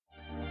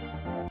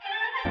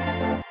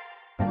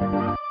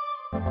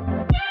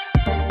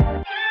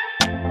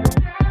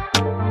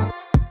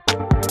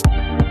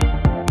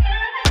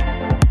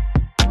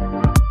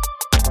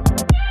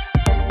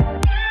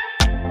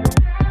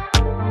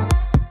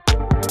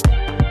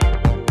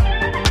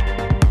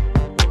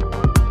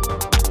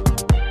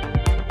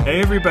Hey,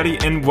 everybody,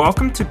 and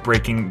welcome to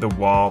Breaking the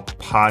Wall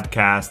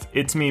podcast.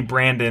 It's me,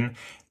 Brandon,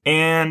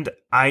 and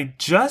I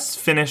just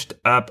finished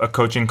up a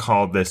coaching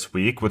call this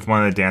week with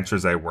one of the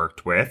dancers I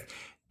worked with,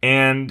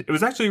 and it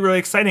was actually a really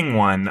exciting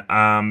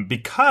one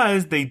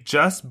because they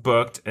just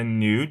booked a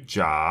new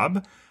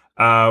job,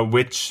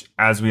 which,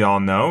 as we all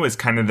know, is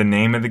kind of the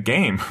name of the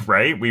game,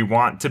 right? We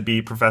want to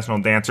be professional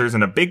dancers,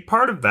 and a big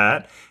part of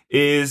that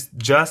is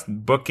just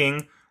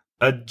booking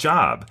a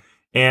job.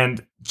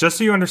 And just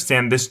so you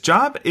understand, this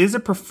job is a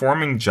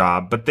performing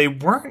job, but they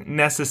weren't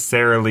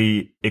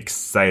necessarily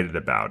excited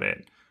about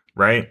it,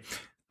 right?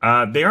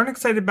 They aren't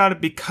excited about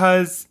it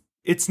because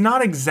it's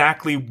not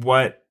exactly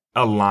what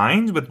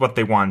aligned with what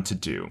they wanted to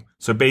do.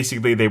 So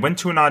basically, they went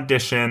to an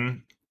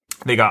audition,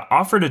 they got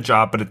offered a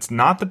job, but it's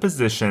not the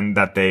position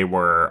that they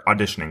were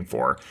auditioning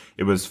for.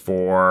 It was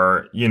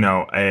for,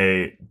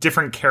 a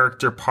different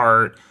character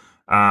part,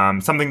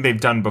 something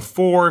they've done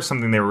before,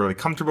 something they were really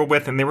comfortable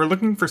with, and they were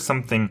looking for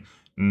something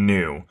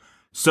new.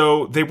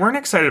 So they weren't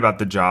excited about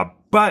the job,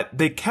 but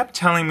they kept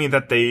telling me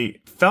that they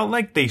felt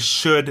like they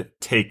should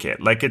take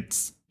it. Like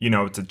it's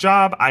a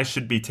job, I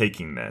should be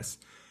taking this.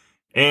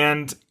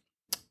 And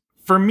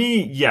for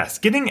me, yes,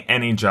 getting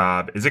any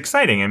job is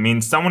exciting. It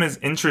means someone is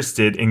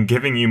interested in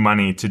giving you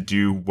money to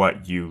do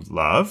what you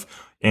love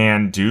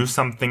and do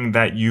something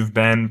that you've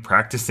been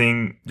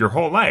practicing your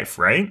whole life,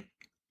 right?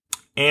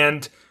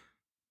 And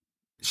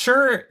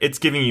sure, it's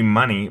giving you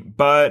money,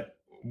 but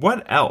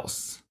what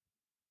else?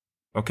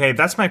 Okay,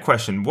 that's my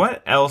question.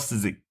 What else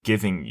is it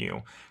giving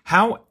you?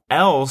 How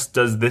else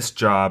does this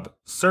job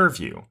serve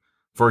you?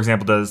 For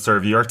example, does it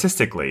serve you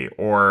artistically?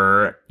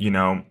 Or,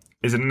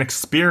 is it an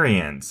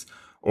experience?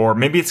 Or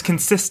maybe it's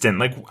consistent.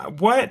 Like,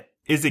 what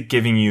is it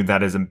giving you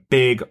that is a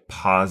big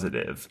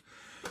positive?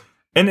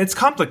 And it's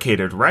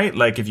complicated, right?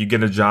 Like, if you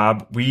get a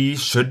job, we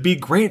should be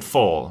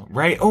grateful,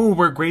 right? Oh,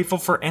 we're grateful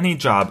for any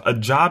job. A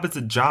job is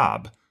a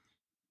job.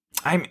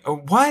 I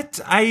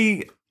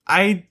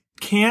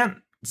can't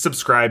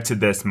subscribe to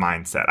this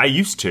mindset. I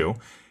used to,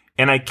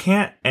 and I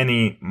can't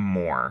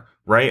anymore,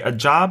 right? A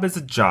job is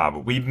a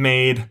job. We've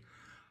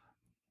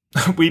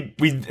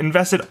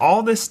invested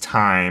all this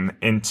time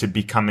into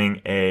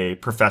becoming a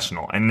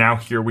professional, and now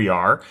here we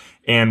are.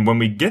 And when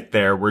we get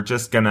there, we're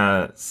just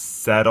gonna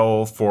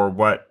settle for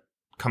what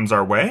comes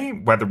our way,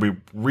 whether we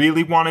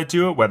really want to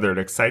do it, whether it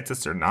excites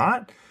us or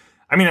not.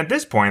 I mean, at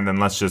this point, then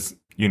let's just,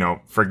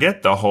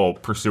 forget the whole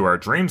pursue our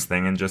dreams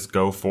thing and just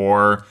go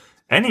for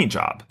any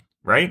job,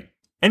 right?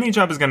 Any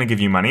job is going to give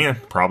you money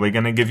and probably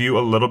going to give you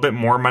a little bit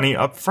more money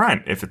up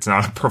front if it's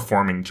not a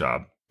performing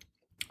job.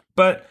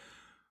 But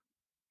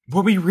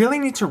what we really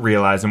need to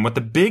realize, and what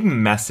the big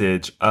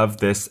message of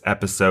this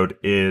episode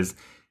is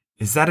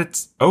that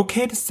it's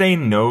okay to say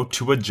no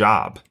to a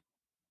job.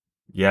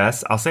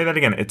 Yes, I'll say that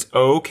again. It's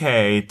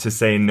okay to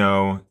say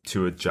no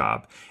to a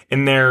job.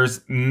 And there's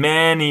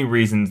many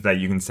reasons that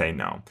you can say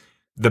no.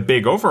 The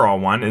big overall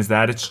one is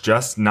that it's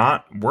just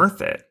not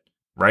worth it.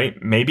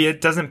 Right? Maybe it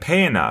doesn't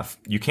pay enough.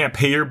 You can't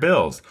pay your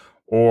bills.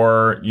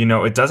 Or,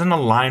 it doesn't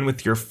align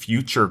with your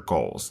future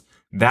goals.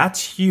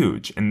 That's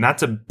huge. And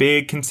that's a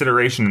big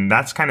consideration. And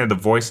that's kind of the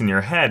voice in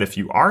your head. If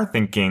you are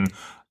thinking,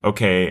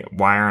 okay,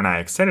 why aren't I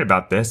excited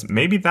about this?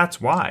 Maybe that's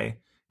why.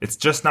 It's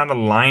just not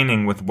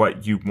aligning with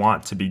what you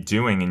want to be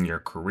doing in your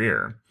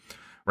career.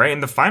 Right?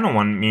 And the final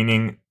one,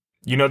 meaning,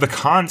 the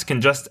cons can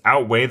just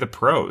outweigh the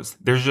pros.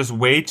 There's just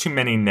way too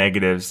many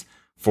negatives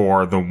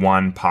for the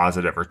one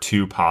positive or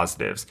two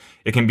positives.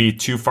 It can be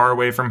too far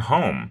away from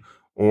home,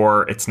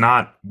 or it's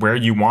not where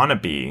you want to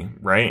be,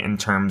 right, in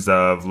terms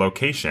of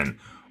location.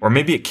 Or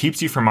maybe it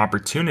keeps you from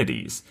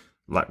opportunities,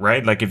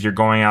 right? Like if you're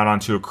going out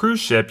onto a cruise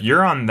ship,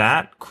 you're on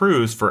that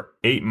cruise for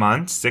 8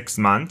 months, 6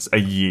 months, a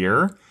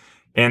year,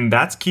 and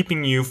that's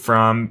keeping you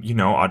from,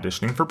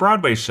 auditioning for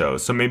Broadway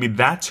shows. So maybe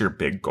that's your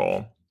big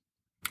goal.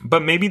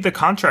 But maybe the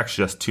contract's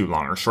just too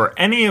long or short.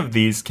 Any of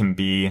these can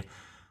be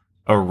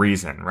a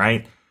reason,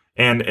 right?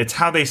 And it's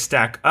how they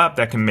stack up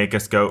that can make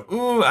us go,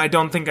 ooh, I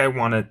don't think I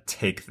want to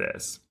take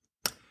this.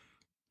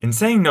 And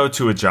saying no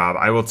to a job,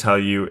 I will tell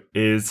you,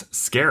 is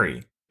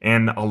scary.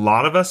 And a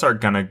lot of us are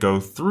going to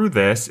go through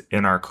this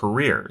in our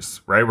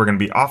careers, right? We're going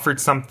to be offered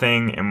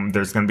something and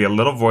there's going to be a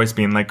little voice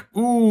being like,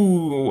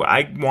 ooh,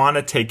 I want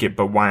to take it,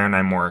 but why aren't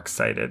I more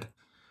excited,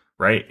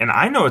 right? And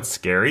I know it's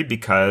scary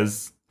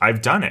because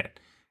I've done it.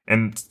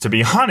 And to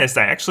be honest,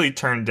 I actually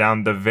turned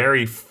down the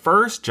very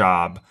first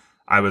job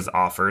I was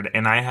offered,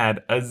 and I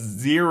had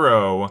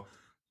zero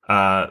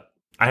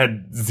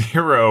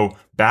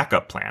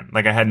backup plan.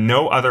 Like I had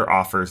no other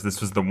offers.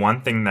 This was the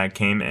one thing that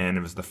came in.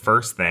 It was the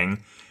first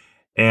thing,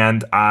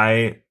 and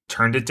I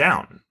turned it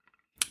down.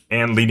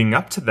 And leading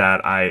up to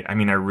that, I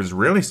was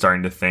really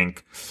starting to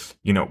think,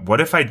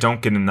 what if I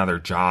don't get another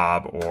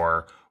job?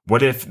 Or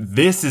what if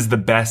this is the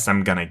best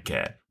I'm going to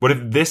get? What if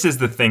this is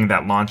the thing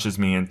that launches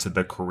me into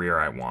the career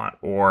I want?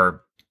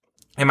 Or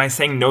am I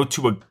saying no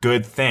to a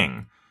good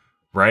thing?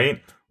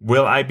 Right?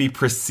 Will I be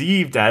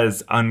perceived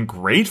as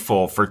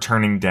ungrateful for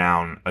turning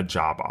down a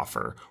job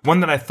offer?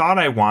 One that I thought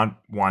I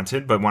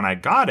wanted, but when I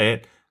got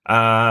it,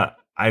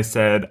 I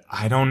said,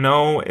 I don't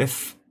know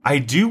if I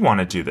do want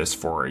to do this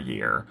for a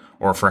year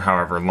or for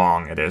however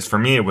long it is. For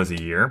me, it was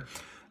a year.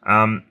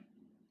 And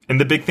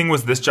the big thing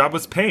was this job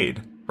was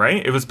paid,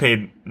 right? It was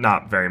paid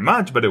not very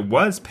much, but it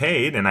was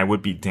paid and I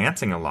would be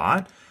dancing a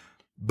lot.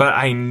 But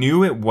I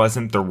knew it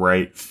wasn't the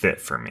right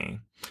fit for me.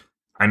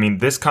 I mean,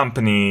 this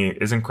company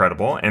is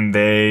incredible and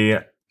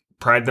they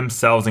pride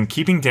themselves in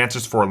keeping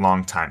dancers for a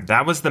long time.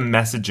 That was the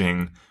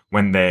messaging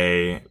when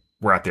they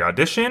were at the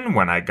audition,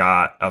 when I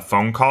got a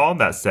phone call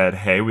that said,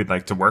 hey, we'd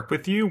like to work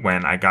with you,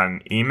 when I got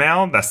an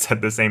email that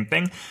said the same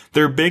thing.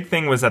 Their big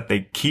thing was that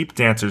they keep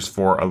dancers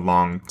for a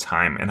long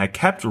time. And I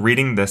kept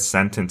reading this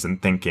sentence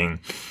and thinking,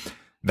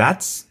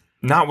 that's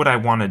not what I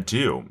want to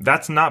do.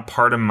 That's not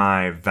part of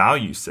my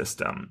value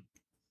system.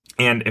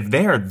 And if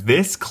they are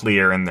this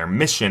clear in their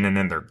mission and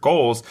in their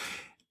goals,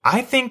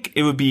 I think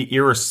it would be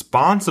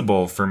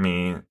irresponsible for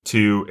me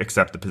to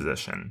accept the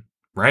position,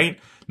 right?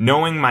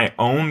 Knowing my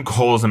own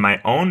goals and my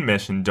own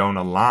mission don't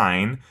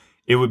align,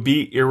 it would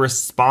be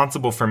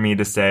irresponsible for me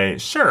to say,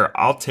 sure,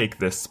 I'll take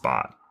this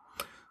spot.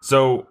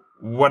 So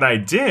what I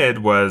did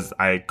was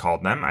I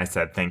called them. I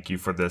said, thank you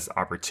for this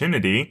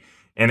opportunity,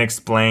 and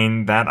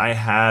explained that I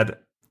had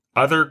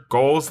other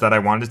goals that I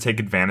wanted to take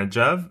advantage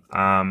of.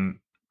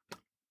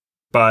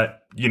 But,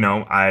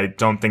 I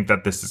don't think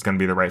that this is going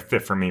to be the right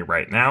fit for me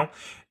right now.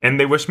 And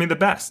they wish me the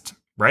best,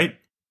 right?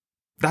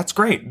 That's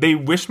great. They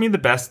wish me the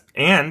best,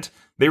 and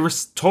they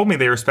told me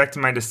they respected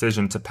my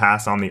decision to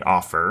pass on the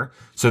offer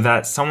so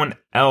that someone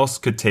else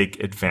could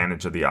take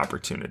advantage of the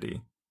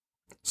opportunity.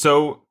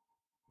 So,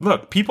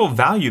 look, people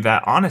value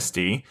that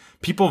honesty.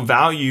 People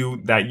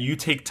value that you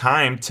take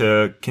time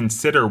to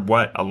consider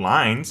what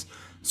aligns.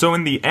 So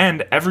in the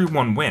end,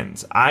 everyone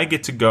wins. I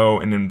get to go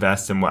and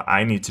invest in what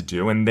I need to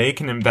do, and they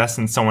can invest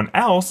in someone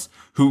else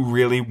who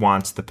really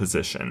wants the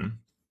position.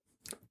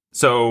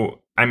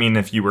 So, I mean,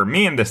 if you were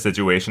me in this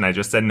situation, I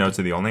just said no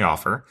to the only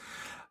offer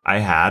I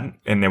had,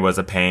 and it was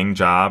a paying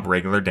job,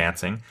 regular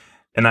dancing.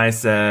 And I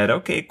said,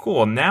 okay,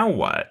 cool. Now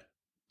what?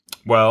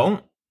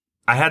 Well,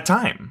 I had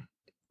time.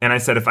 And I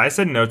said, if I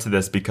said no to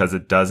this because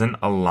it doesn't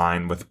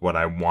align with what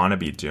I want to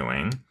be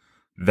doing,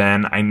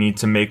 then I need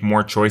to make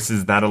more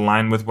choices that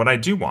align with what I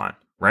do want,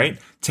 right?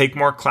 Take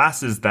more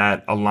classes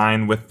that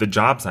align with the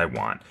jobs I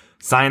want.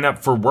 Sign up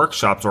for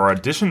workshops or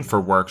audition for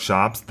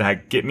workshops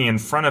that get me in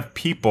front of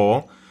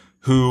people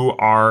who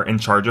are in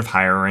charge of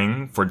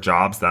hiring for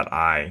jobs that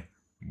I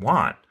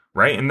want,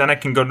 right? And then I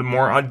can go to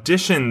more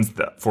auditions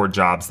for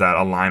jobs that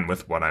align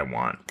with what I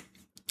want.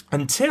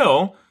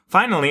 Until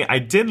finally, I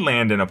did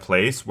land in a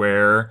place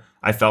where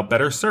I felt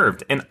better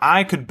served, and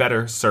I could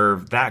better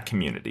serve that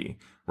community,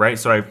 right?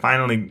 So I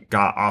finally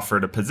got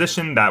offered a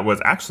position that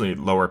was actually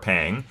lower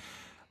paying,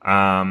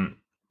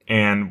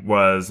 and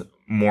was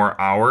more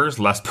hours,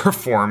 less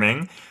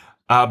performing,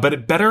 but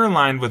it better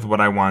aligned with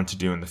what I want to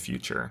do in the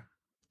future.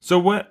 So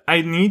what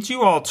I need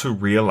you all to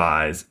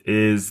realize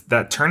is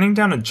that turning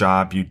down a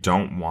job you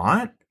don't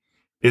want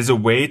is a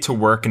way to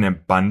work in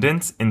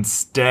abundance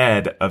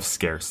instead of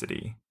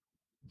scarcity,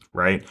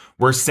 right?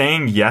 We're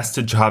saying yes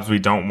to jobs we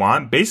don't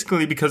want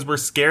basically because we're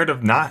scared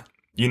of not,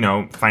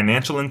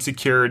 financial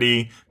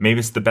insecurity. Maybe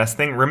it's the best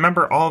thing.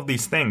 Remember all of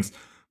these things.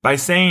 By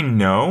saying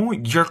no,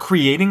 you're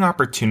creating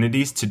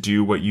opportunities to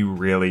do what you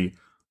really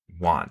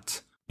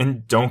want.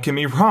 And don't get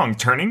me wrong,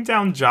 turning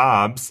down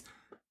jobs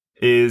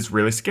is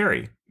really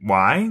scary.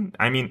 Why?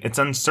 I mean, it's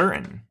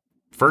uncertain.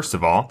 First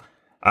of all,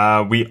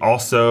 we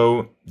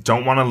also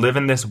don't want to live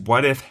in this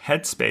what if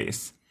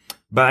headspace.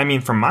 But I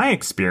mean, from my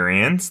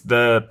experience,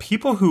 the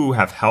people who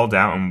have held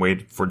out and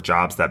waited for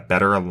jobs that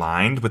better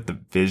aligned with the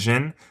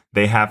vision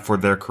they have for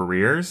their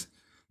careers,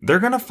 they're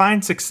going to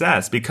find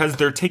success because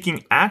they're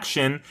taking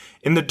action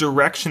in the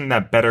direction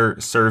that better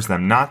serves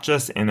them, not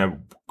just in a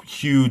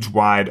huge,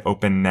 wide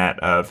open net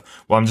of,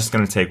 well, I'm just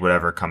going to take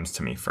whatever comes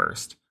to me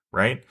first,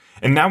 right?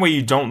 And that way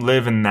you don't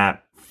live in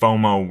that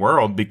FOMO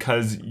world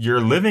because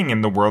you're living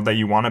in the world that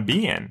you want to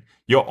be in.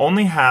 You'll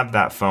only have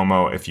that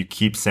FOMO if you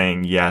keep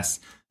saying yes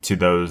to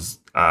those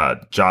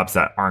jobs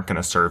that aren't going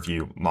to serve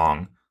you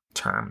long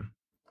term.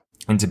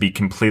 And to be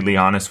completely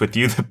honest with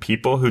you, the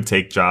people who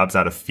take jobs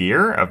out of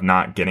fear of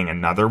not getting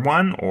another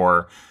one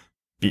or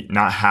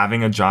not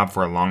having a job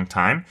for a long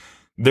time,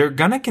 they're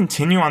going to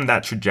continue on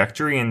that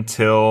trajectory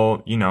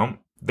until,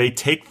 they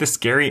take the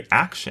scary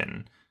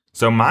action.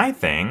 So my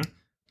thing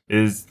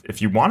is,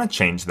 if you want to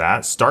change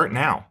that, start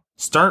now.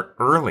 Start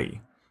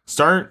early.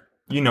 Start,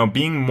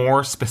 being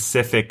more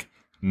specific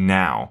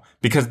now.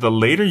 Because the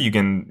later you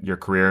get in your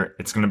career,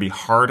 it's going to be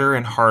harder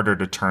and harder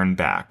to turn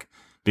back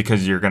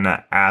because you're going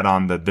to add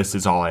on the this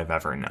is all I've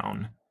ever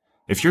known.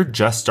 If you're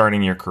just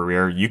starting your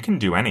career, you can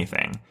do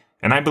anything.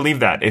 And I believe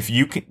that if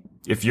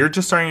you're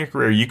just starting your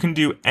career, you can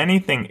do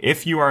anything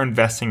if you are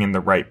investing in the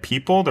right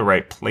people, the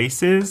right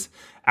places,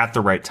 at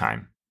the right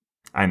time.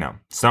 I know,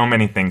 so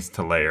many things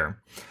to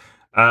layer.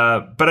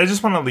 But I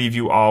just want to leave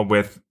you all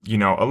with,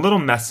 a little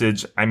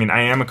message. I mean,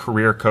 I am a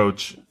career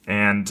coach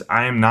and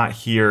I am not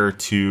here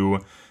to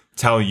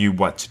tell you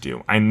what to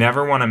do. I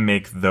never want to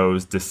make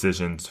those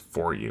decisions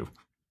for you.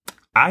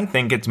 I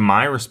think it's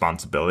my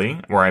responsibility,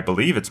 or I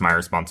believe it's my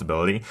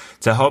responsibility,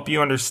 to help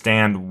you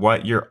understand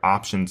what your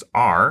options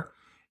are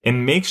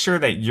and make sure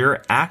that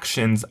your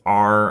actions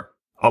are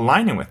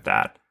aligning with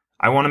that.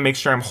 I want to make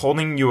sure I'm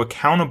holding you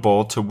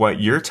accountable to what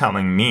you're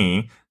telling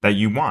me that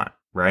you want,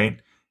 right?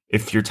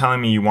 If you're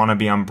telling me you want to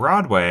be on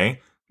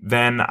Broadway,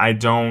 then I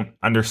don't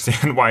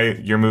understand why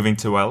you're moving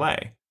to LA,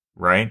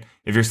 right?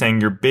 If you're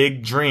saying your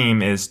big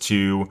dream is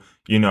to,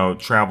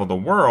 travel the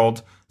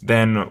world,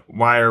 then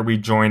why are we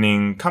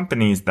joining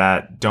companies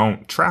that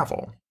don't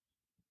travel,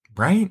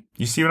 right?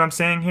 You see what I'm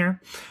saying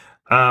here?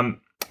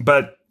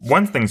 But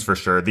one thing's for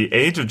sure, the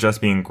age of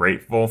just being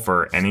grateful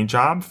for any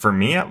job, for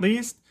me at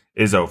least,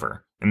 is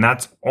over. And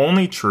that's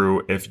only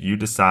true if you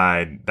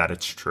decide that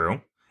it's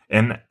true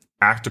and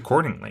act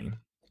accordingly.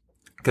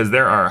 Because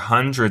there are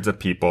hundreds of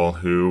people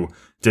who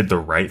did the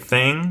right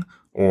thing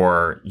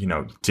or,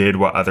 did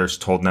what others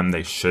told them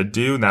they should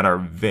do that are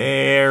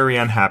very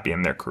unhappy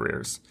in their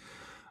careers,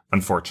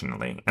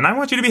 unfortunately. And I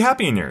want you to be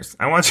happy in yours.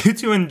 I want you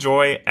to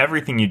enjoy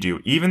everything you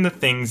do, even the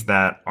things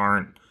that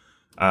aren't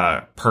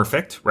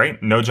perfect,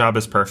 right? No job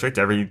is perfect.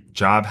 Every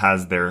job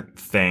has their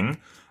thing.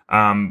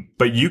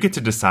 But you get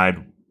to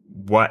decide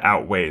what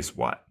outweighs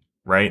what,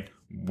 right?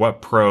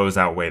 What pros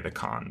outweigh the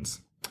cons.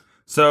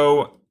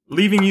 So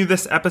leaving you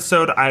this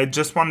episode, I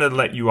just wanted to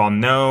let you all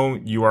know,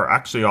 you are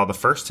actually all the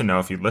first to know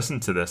if you listen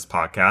to this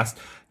podcast,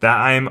 that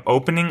I'm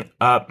opening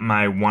up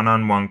my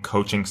one-on-one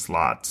coaching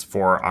slots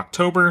for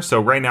October. So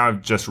right now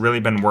I've just really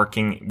been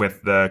working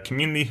with the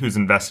community who's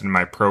invested in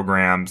my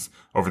programs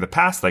over the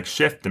past, like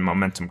Shift and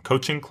Momentum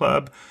Coaching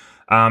Club.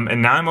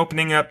 And now I'm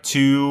opening up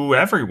to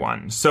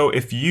everyone. So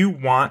if you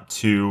want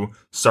to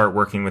start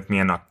working with me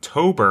in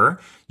October,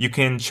 you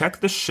can check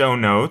the show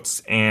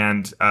notes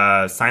and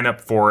sign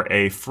up for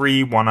a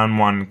free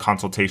one-on-one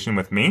consultation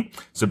with me.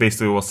 So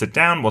basically we'll sit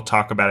down, we'll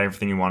talk about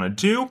everything you want to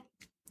do,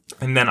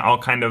 and then I'll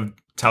kind of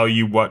tell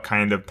you what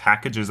kind of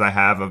packages I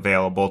have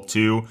available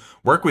to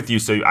work with you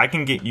so I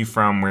can get you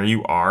from where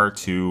you are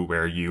to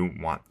where you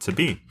want to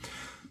be.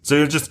 So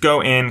you'll just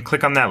go in,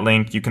 click on that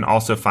link. You can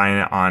also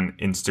find it on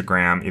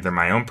Instagram, either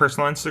my own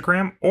personal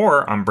Instagram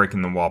or on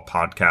Breaking the Wall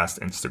podcast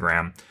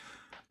Instagram.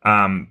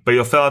 But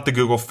you'll fill out the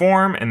Google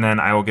form and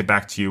then I will get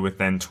back to you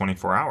within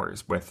 24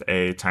 hours with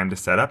a time to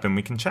set up and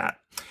we can chat.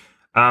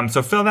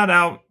 So fill that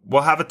out.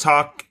 We'll have a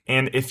talk.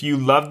 And if you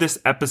love this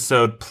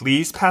episode,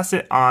 please pass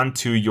it on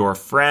to your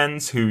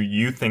friends who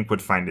you think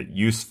would find it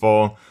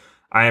useful.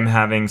 I am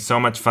having so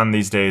much fun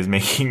these days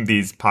making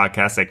these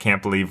podcasts. I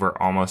can't believe we're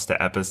almost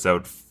to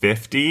episode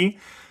 50.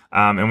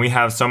 And we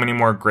have so many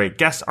more great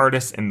guest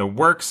artists in the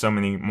works, so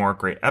many more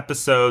great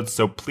episodes.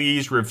 So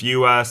please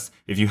review us.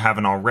 If you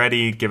haven't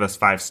already, give us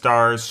 5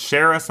 stars,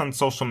 share us on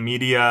social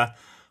media,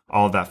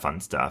 all of that fun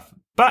stuff.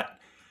 But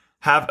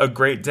have a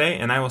great day,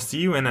 and I will see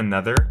you in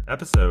another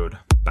episode.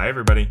 Bye,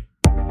 everybody.